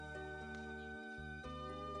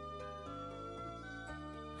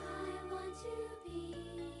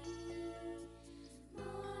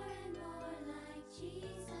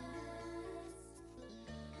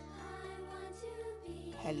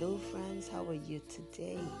Hello, friends. How are you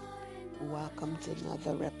today? Welcome to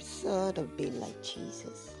another episode of Being Like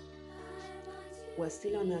Jesus. We're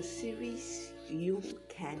still on our series, You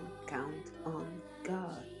Can Count on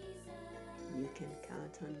God. You can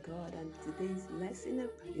count on God. And today's lesson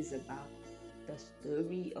is about the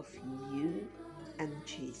story of you and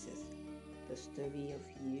Jesus. The story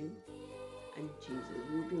of you and Jesus.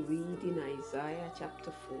 We'll be reading Isaiah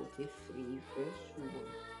chapter 43, verse 1.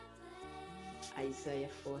 Isaiah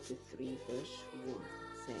 43 verse 1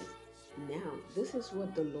 says, "Now this is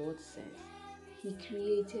what the Lord says. He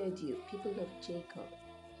created you, people of Jacob.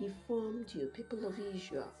 He formed you, people of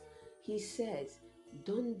Israel. He says,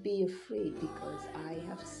 don't be afraid because I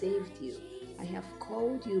have saved you. I have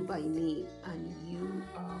called you by name and you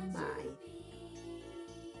are mine."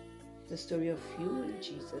 The story of you and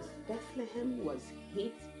Jesus. Bethlehem was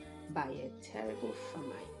hit by a terrible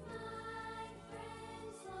famine.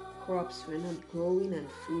 Crops were not growing and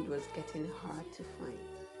food was getting hard to find.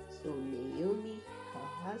 So Naomi,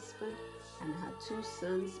 her husband, and her two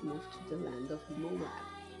sons moved to the land of Moab.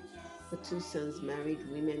 The two sons married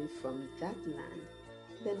women from that land.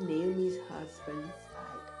 Then Naomi's husband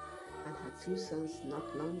died, and her two sons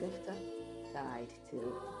not long after died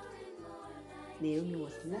too. Naomi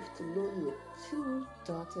was left alone with two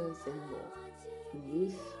daughters-in-law,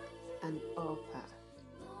 Ruth and Orpah.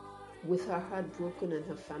 With her heart broken and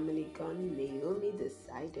her family gone, Naomi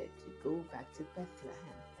decided to go back to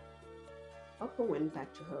Bethlehem. Orpah went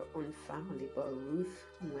back to her own family, but Ruth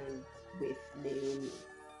went with Naomi.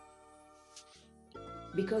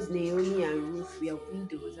 Because Naomi and Ruth were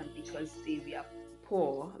widows and because they were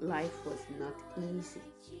poor, life was not easy.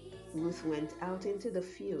 Ruth went out into the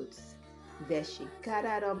fields. There she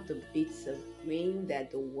gathered up the bits of grain that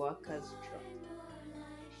the workers dropped.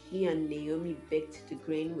 She and Naomi baked the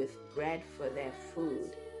grain with bread for their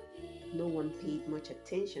food. No one paid much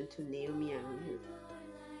attention to Naomi and Ruth.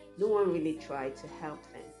 No one really tried to help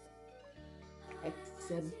them,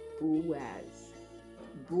 except Boaz.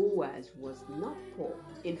 Boaz was not poor.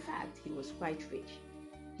 In fact, he was quite rich.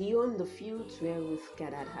 He owned the fields where Ruth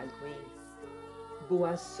gathered her grain.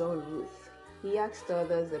 Boaz saw Ruth. He asked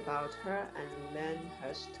others about her and learned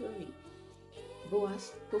her story.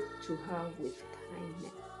 Boaz spoke to her with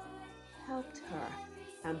kindness, helped her,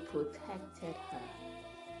 and protected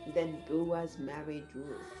her. Then Boaz married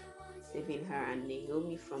Ruth, saving her and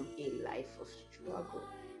Naomi from a life of struggle.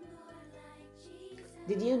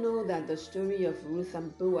 Did you know that the story of Ruth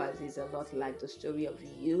and Boaz is a lot like the story of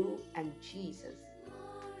you and Jesus?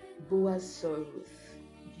 Boaz saw Ruth.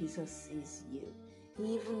 Jesus sees you.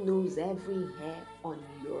 He even knows every hair on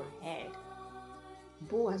your head.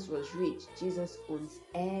 Boaz was rich. Jesus owns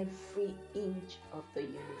every inch of the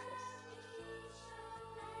universe.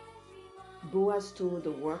 Boaz told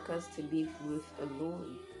the workers to leave Ruth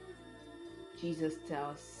alone. Jesus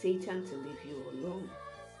tells Satan to leave you alone.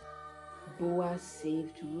 Boaz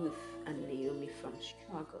saved Ruth and Naomi from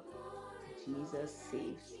struggle. Jesus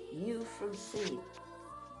saves you from sin.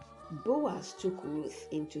 Boaz took Ruth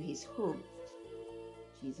into his home.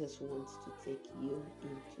 Jesus wants to take you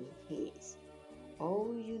into his.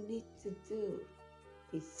 All you need to do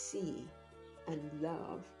is see and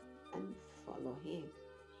love and follow him.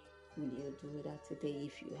 Will you do that today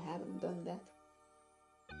if you haven't done that?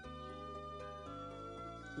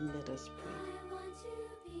 Let us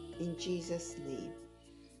pray. In Jesus' name,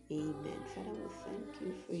 amen. Father, we thank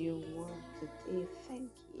you for your word today.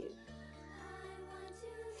 Thank you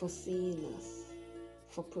for seeing us,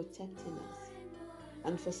 for protecting us,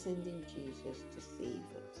 and for sending Jesus to save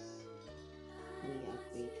us. We are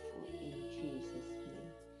grateful in Jesus'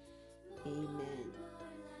 name. Amen.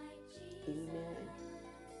 Amen.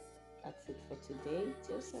 That's it for today.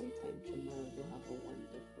 Till sometime tomorrow. Do have a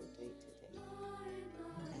wonderful day today.